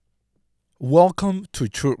Welcome to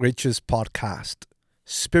True Riches Podcast,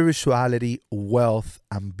 spirituality, wealth,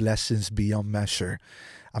 and blessings beyond measure.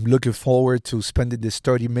 I'm looking forward to spending this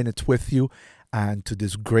 30 minutes with you and to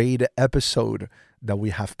this great episode that we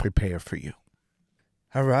have prepared for you.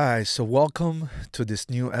 All right, so welcome to this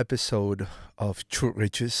new episode of True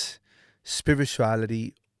Riches,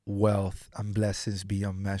 spirituality, wealth, and blessings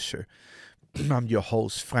beyond measure. I'm your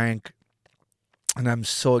host, Frank, and I'm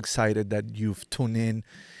so excited that you've tuned in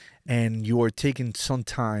and you are taking some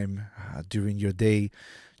time during your day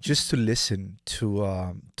just to listen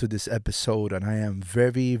to this episode. And I am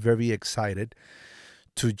very, very excited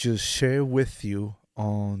to just share with you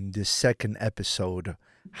on this second episode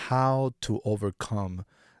how to overcome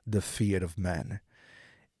the fear of man.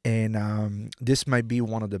 And this might be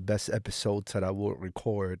one of the best episodes that I will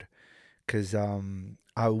record because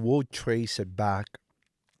I will trace it back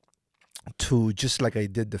to just like I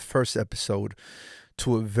did the first episode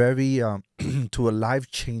to a very to a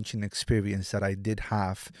life-changing experience that I did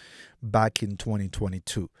have back in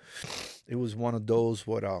 2022. It was one of those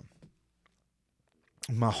where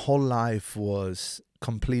my whole life was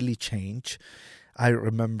completely changed. I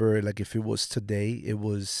remember, like, if it was today, it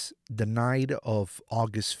was the night of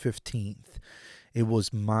August 15th. It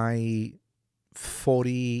was my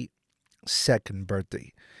 42nd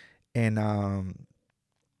birthday, and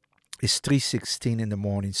it's 3:16 in the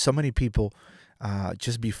morning. So many people,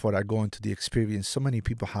 just before I go into the experience, so many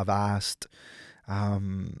people have asked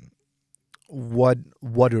um, what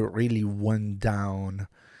it really went down,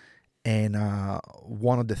 and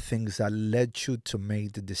one of the things that led you to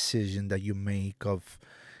make the decision that you make of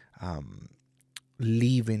um,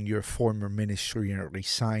 leaving your former ministry and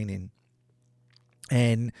resigning.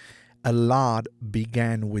 And a lot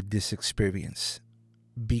began with this experience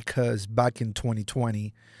because back in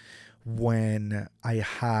 2020, when I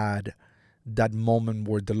had that moment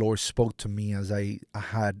where the Lord spoke to me as I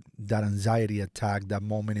had that anxiety attack, that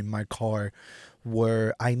moment in my car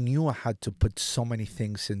where I knew I had to put so many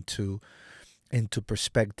things into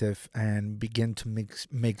perspective and begin to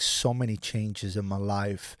make so many changes in my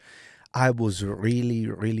life. I was really,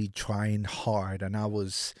 really trying hard and I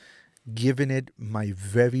was giving it my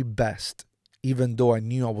very best, even though I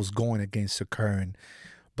knew I was going against the current.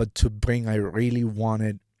 But I really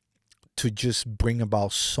wanted to just bring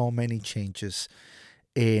about so many changes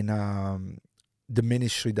in the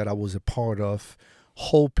ministry that I was a part of,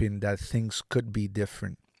 hoping that things could be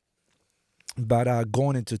different. But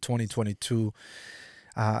going into 2022,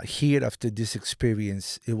 here after this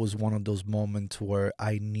experience, it was one of those moments where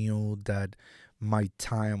I knew that my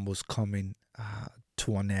time was coming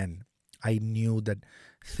to an end. I knew that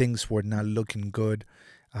things were not looking good.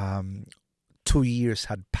 Um, 2 years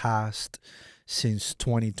had passed since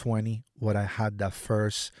 2020, when I had that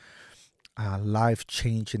first life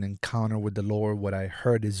changing encounter with the Lord, when I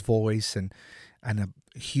heard His voice and a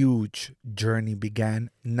huge journey began.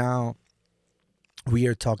 Now we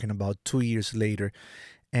are talking about 2 years later,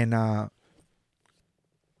 and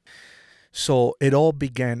so it all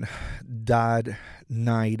began that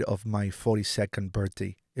night of my 42nd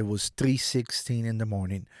birthday. It was 3:16 in the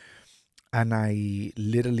morning, and I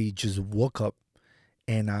literally just woke up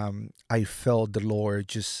and I felt the Lord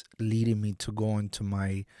just leading me to go into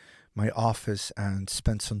my office and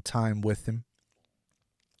spend some time with Him.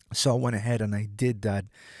 So I went ahead and I did that.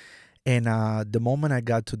 And the moment I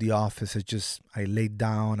got to the office, I laid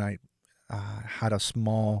down. I had a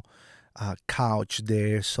small couch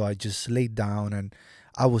there, so I just laid down and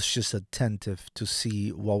I was just attentive to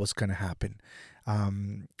see what was going to happen.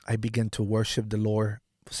 I began to worship the Lord.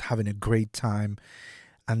 Was having a great time.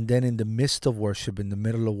 And then in the midst of worship, in the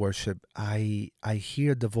middle of worship, I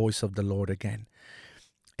hear the voice of the Lord again.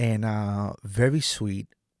 And very sweet,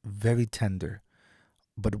 very tender,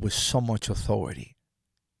 but with so much authority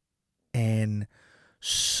and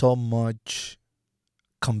so much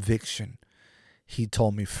conviction. He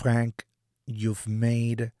told me, Frank, you've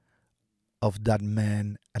made of that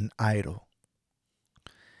man an idol.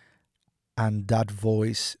 And that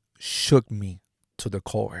voice shook me to the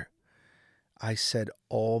core. I said,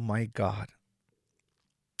 oh my God.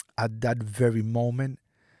 At that very moment,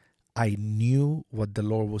 I knew what the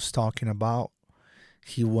Lord was talking about.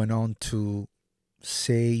 He went on to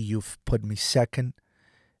say, you've put me second,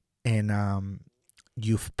 and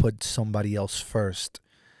you've put somebody else first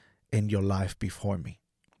in your life before me.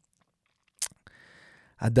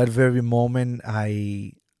 At that very moment,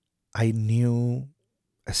 I knew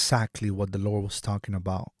exactly what the Lord was talking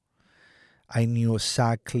about. I knew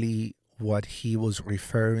exactly what He was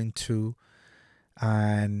referring to,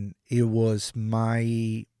 and it was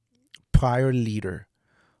my prior leader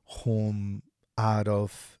whom out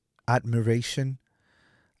of admiration,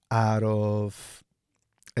 out of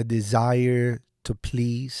a desire to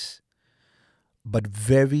please, but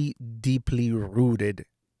very deeply rooted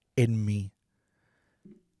in me,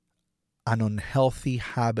 an unhealthy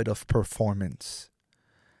habit of performance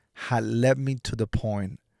had led me to the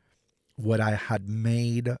point where I had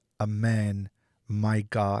made a man my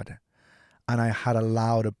God, and I had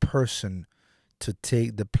allowed a person to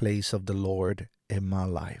take the place of the Lord in my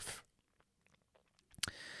life.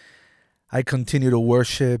 I continued to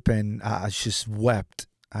worship, and I just wept.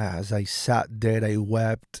 As I sat there, I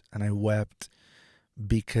wept and I wept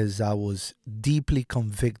because I was deeply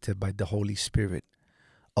convicted by the Holy Spirit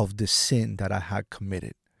of the sin that I had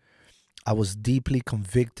committed. I was deeply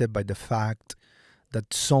convicted by the fact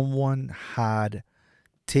that someone had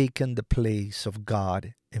taken the place of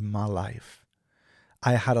God in my life.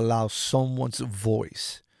 I had allowed someone's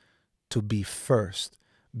voice to be first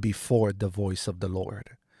before the voice of the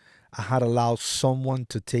Lord. I had allowed someone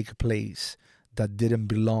to take a place that didn't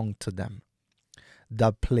belong to them.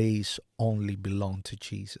 That place only belonged to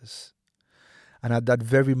Jesus. And at that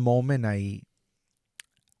very moment,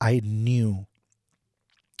 I knew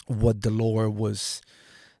what the Lord was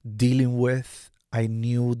dealing with. I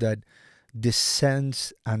knew that this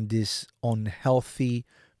sense and this unhealthy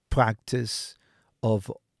practice of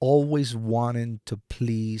always wanting to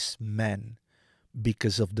please men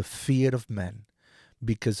because of the fear of men,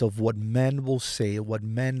 because of what men will say, what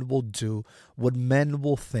men will do, what men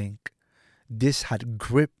will think, this had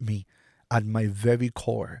gripped me at my very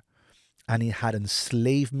core, and it had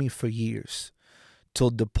enslaved me for years, till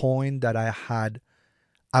the point that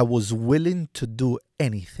I was willing to do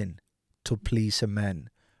anything to please a man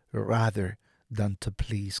rather than to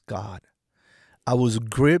please God. I was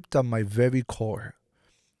gripped at my very core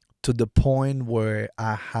to the point where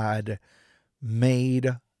I had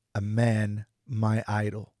made a man my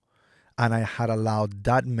idol, and I had allowed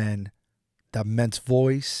that man's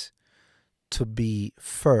voice to be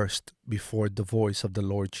first before the voice of the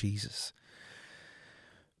Lord Jesus.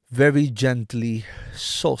 Very gently,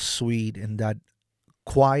 so sweet, in that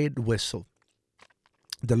quiet whistle,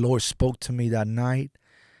 the Lord spoke to me that night,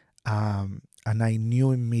 and I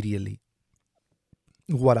knew immediately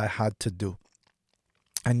what I had to do.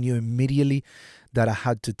 I knew immediately that I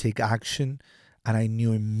had to take action, and I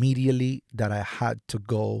knew immediately that I had to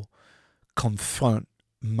go confront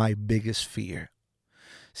my biggest fear.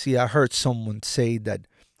 See, I heard someone say that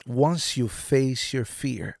once you face your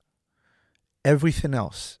fear, everything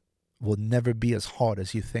else will never be as hard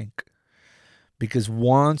as you think. Because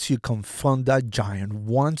once you confront that giant,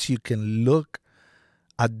 once you can look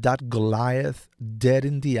at that Goliath dead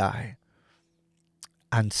in the eye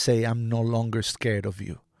and say, I'm no longer scared of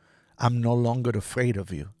you. I'm no longer afraid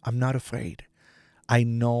of you. I'm not afraid. I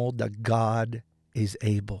know that God is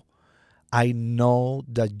able. I know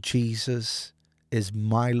that Jesus is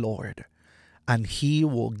my Lord, and He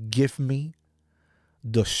will give me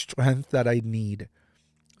the strength that I need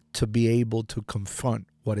to be able to confront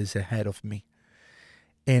what is ahead of me.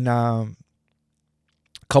 And a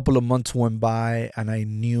couple of months went by, and I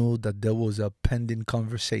knew that there was a pending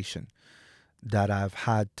conversation that I've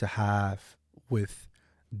had to have with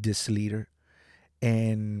this leader.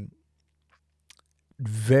 And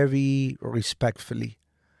very respectfully,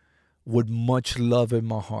 with much love in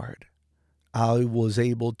my heart, I was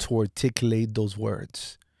able to articulate those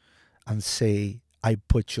words and say, I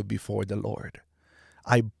put you before the Lord.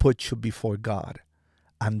 I put you before God,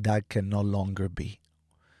 and that can no longer be,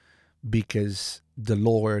 because the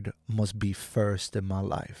Lord must be first in my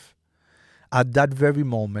life. At that very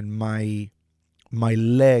moment, my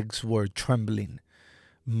legs were trembling.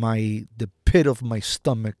 The pit of my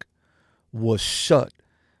stomach was shut,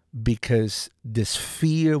 because this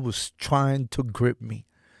fear was trying to grip me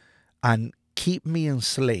and keep me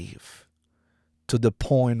enslaved to the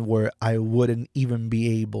point where I wouldn't even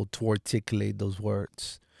be able to articulate those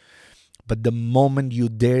words. But the moment you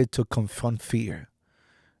dare to confront fear,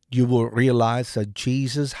 you will realize that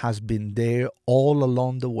Jesus has been there all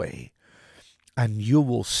along the way, and you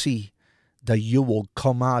will see that you will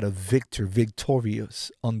come out of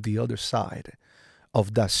victorious on the other side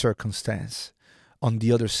of that circumstance, on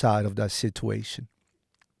the other side of that situation.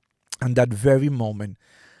 And that very moment,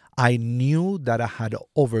 I knew that I had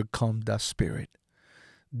overcome that spirit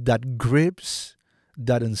that grips,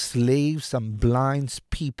 that enslaves and blinds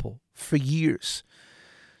people for years,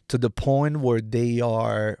 to the point where they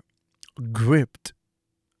are gripped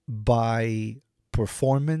by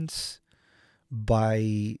performance,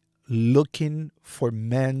 by looking for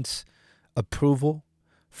men's approval,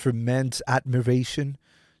 for men's admiration,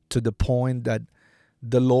 to the point that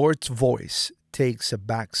the Lord's voice takes a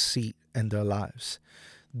back seat in their lives.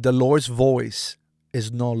 The Lord's voice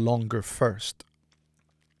is no longer first.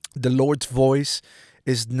 The Lord's voice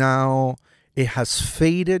is now, it has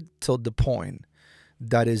faded to the point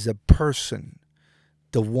that is a person,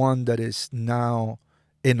 the one that is now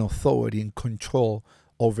in authority and control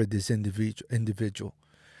over this individual.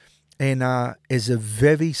 And is a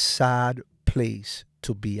very sad place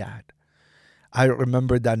to be at. I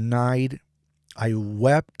remember that night I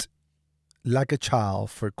wept like a child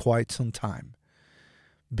for quite some time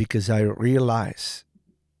because I realized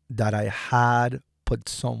that I had put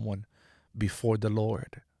someone before the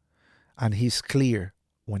Lord. And He's clear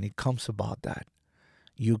when it comes about that.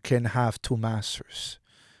 You can have two masters.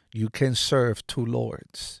 You can serve two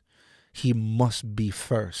lords. He must be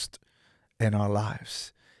first in our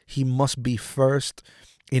lives. He must be first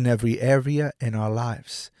in every area in our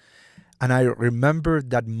lives. And I remember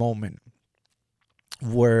that moment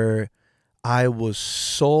where I was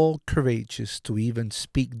so courageous to even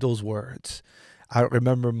speak those words. I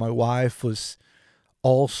remember my wife was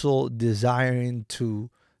also desiring to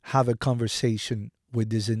have a conversation with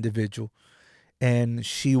this individual. And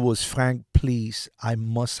she was frank, please, I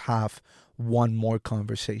must have one more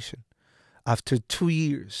conversation. After 2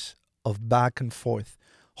 years of back and forth,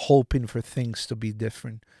 hoping for things to be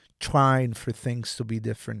different, trying for things to be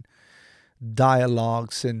different,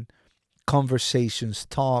 dialogues and conversations,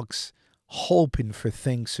 talks, hoping for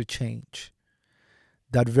things to change.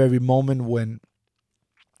 That very moment when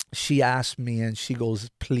she asked me and she goes,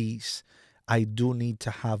 please, I do need to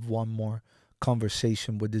have one more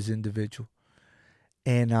conversation with this individual.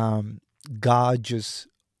 And God just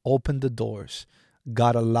opened the doors.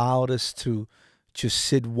 God allowed us to just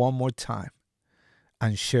sit one more time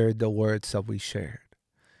and share the words that we shared.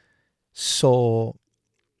 So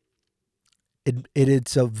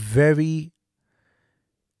it's a very,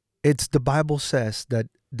 it's the Bible says that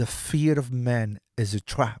the fear of men is a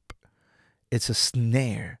trap. It's a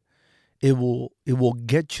snare. It will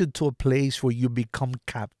get you to a place where you become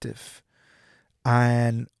captive.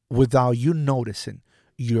 And without you noticing,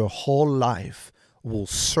 your whole life will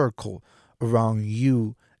circle around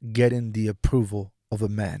you getting the approval of a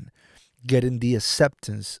man, getting the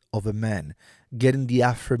acceptance of a man, getting the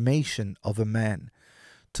affirmation of a man,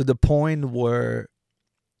 to the point where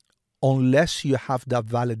unless you have that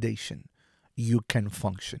validation, you can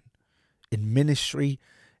function in ministry,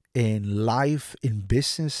 in life, in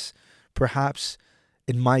business. Perhaps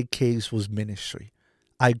in my case was ministry.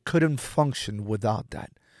 I couldn't function without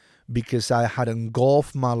that because I had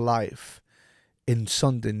engulfed my life in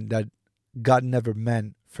something that God never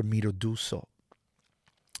meant for me to do so.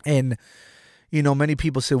 And many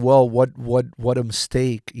people say, well, what a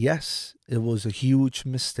mistake. Yes, it was a huge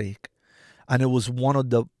mistake. And it was one of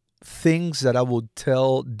the things that I would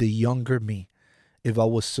tell the younger me if I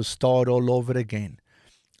was to start all over again.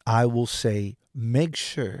 I will say, make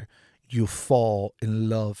sure you fall in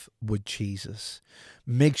love with Jesus.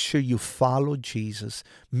 Make sure you follow Jesus.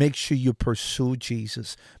 Make sure you pursue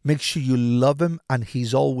Jesus. Make sure you love Him, and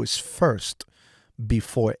He's always first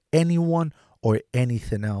before anyone or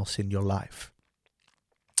anything else in your life.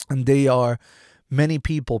 And there are many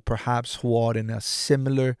people perhaps who are in a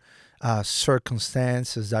similar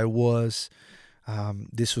circumstance as I was.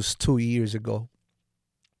 This was 2 years ago.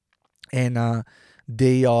 And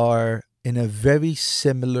they are in a very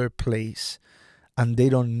similar place and they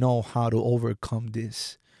don't know how to overcome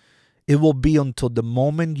this. It will be until the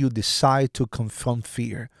moment you decide to confront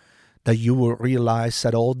fear that you will realize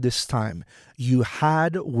that all this time you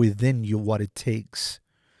had within you what it takes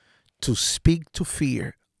to speak to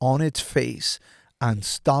fear on its face and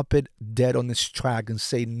stop it dead on its track and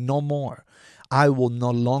say, no more. I will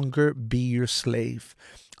no longer be your slave.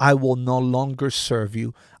 I will no longer serve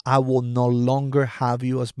you. I will no longer have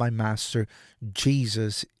you as my master.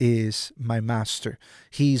 Jesus is my master.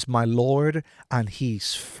 He's my Lord and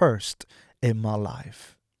He's first in my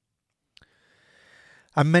life.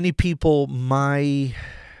 And many people might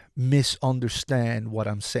misunderstand what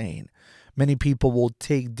I'm saying. Many people will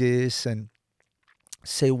take this and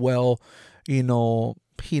say, well, he no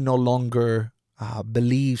longer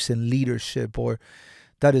believes in leadership, or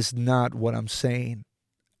that is not what I'm saying.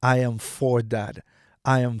 I am for that.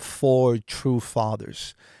 I am for true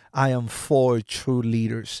fathers. I am for true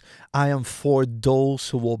leaders. I am for those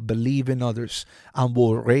who will believe in others and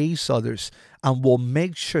will raise others and will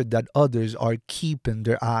make sure that others are keeping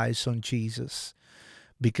their eyes on Jesus.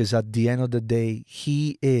 Because at the end of the day,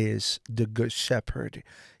 He is the good shepherd.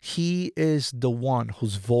 He is the one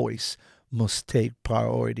whose voice must take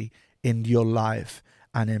priority in your life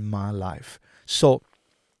and in my life. So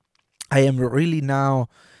I am really now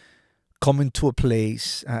coming to a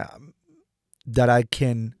place that I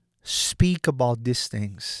can speak about these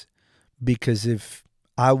things. Because if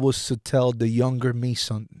I was to tell the younger me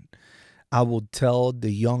something, I will tell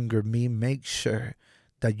the younger me, make sure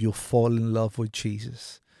that you fall in love with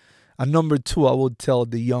Jesus. And number two, I will tell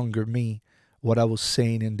the younger me what I was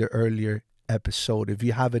saying in the earlier episode. If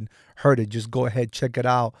you haven't heard it, just go ahead, check it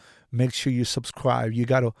out. Make sure you subscribe. You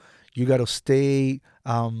gotta stay.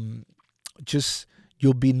 Just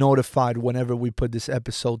you'll be notified whenever we put these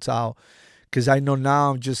episodes out. Because I know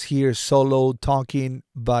now I'm just here solo talking,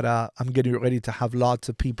 but I'm getting ready to have lots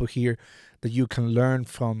of people here that you can learn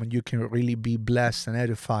from and you can really be blessed and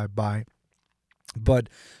edified by. But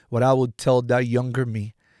what I would tell that younger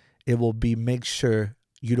me, it will be make sure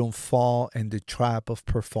you don't fall in the trap of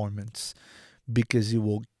performance, because it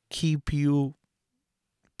will keep you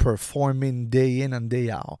performing day in and day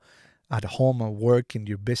out at home, at work, in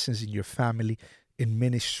your business, in your family, in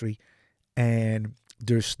ministry. And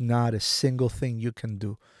there's not a single thing you can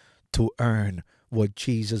do to earn what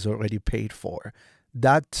Jesus already paid for.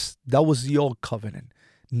 That was the old covenant.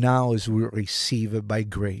 Now is we receive it by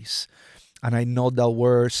grace. And I know that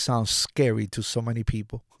word sounds scary to so many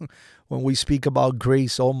people. When we speak about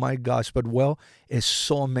grace, oh my gosh, but well, it's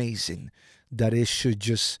so amazing that it should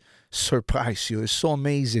just surprise you. It's so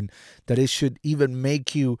amazing that it should even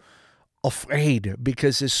make you afraid,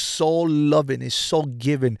 because it's so loving, it's so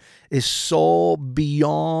giving, it's so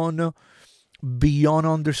beyond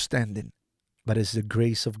understanding. But it's the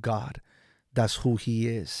grace of God. That's who He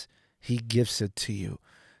is. He gives it to you.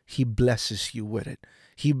 He blesses you with it.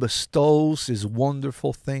 He bestows His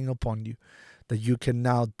wonderful thing upon you that you can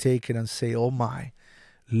now take it and say, oh my,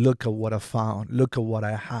 look at what I found. Look at what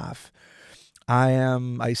I have.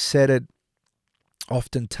 I said it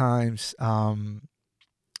oftentimes,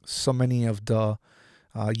 so many of the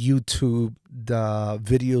YouTube, the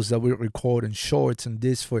videos that we record and shorts and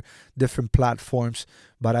this for different platforms.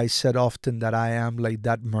 But I said often that I am like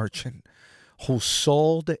that merchant who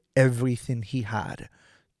sold everything he had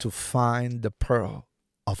to find the pearl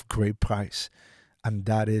of great price. And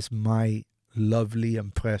that is my lovely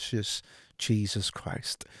and precious Jesus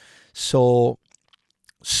Christ. So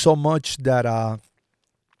much that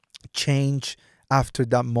changed after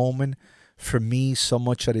that moment for me, so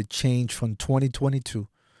much that it changed from 2022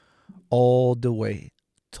 all the way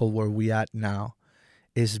to where we at now.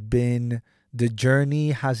 It's been, the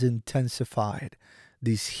journey has intensified.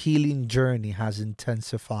 This healing journey has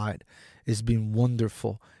intensified. It's been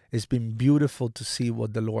wonderful. It's been beautiful to see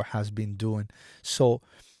what the Lord has been doing. So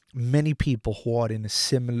many people who are in a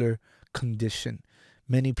similar condition,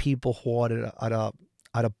 many people who are at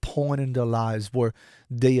a point in their lives where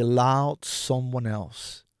they allowed someone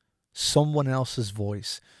else's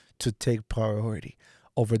voice to take priority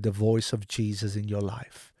over the voice of Jesus in your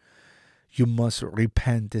life. You must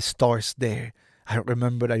repent. It starts there. I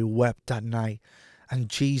remember I wept that night, and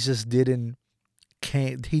Jesus didn't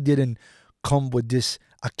come with this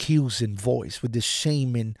accusing voice, with this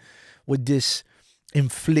shaming, with this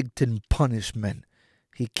inflicting punishment.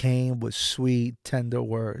 He came with sweet, tender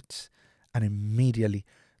words, and immediately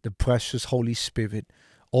the precious Holy Spirit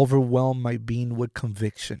overwhelmed my being with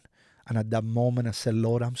conviction. And at that moment I said,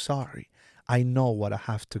 Lord, I'm sorry. I know what I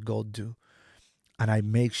have to go do. And I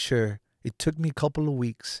make sure, it took me a couple of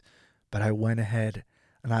weeks, but I went ahead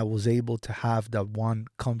and I was able to have that one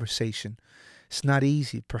conversation. It's not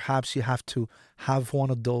easy. Perhaps you have to have one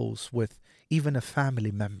of those with even a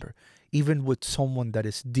family member, even with someone that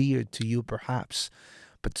is dear to you perhaps,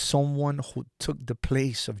 but someone who took the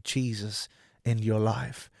place of Jesus in your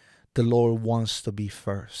life. The Lord wants to be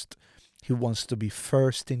first. He wants to be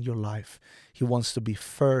first in your life. He wants to be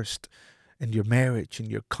first in your marriage, in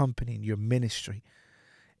your company, in your ministry.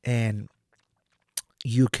 And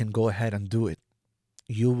you can go ahead and do it.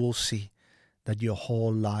 You will see that your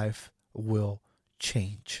whole life will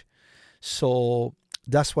change. So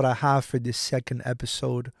that's what I have for this second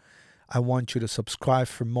episode. I want you to subscribe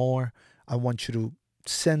for more. I want you to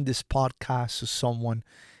send this podcast to someone.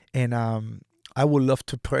 And I would love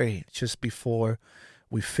to pray just before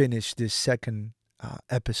we finish this second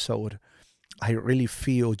episode. I really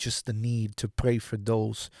feel just the need to pray for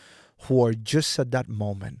those who are just at that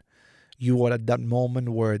moment. You are at that moment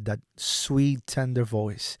where that sweet, tender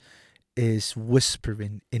voice is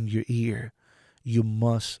whispering in your ear, you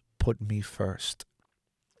must put me first.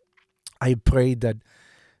 I pray that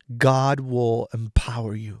God will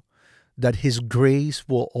empower you, that His grace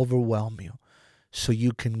will overwhelm you, so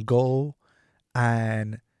you can go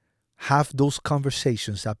and have those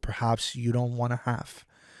conversations that perhaps you don't want to have.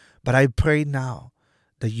 But I pray now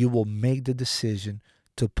that you will make the decision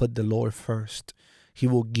to put the Lord first. He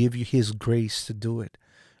will give you His grace to do it.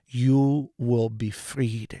 You will be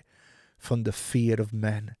freed from the fear of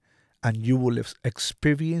men, and you will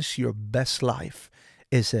experience your best life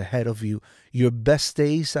is ahead of you. Your best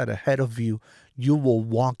days are ahead of you. You will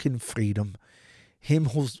walk in freedom. Him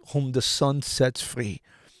whom the Son sets free,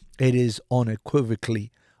 it is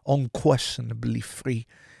unequivocally, unquestionably free.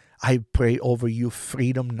 I pray over you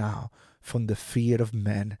freedom now from the fear of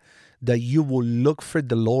men, that you will look for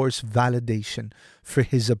the Lord's validation, for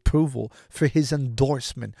His approval, for His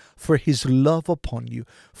endorsement, for His love upon you,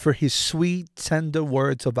 for His sweet, tender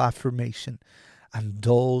words of affirmation. And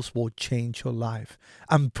those will change your life.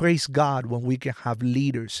 And praise God when we can have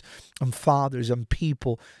leaders and fathers and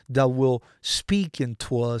people that will speak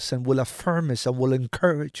into us and will affirm us and will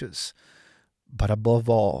encourage us. But above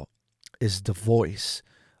all is the voice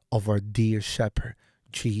of our dear shepherd,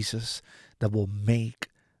 Jesus, that will make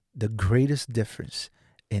the greatest difference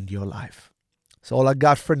in your life. So all I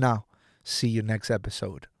got for now. See you next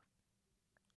episode.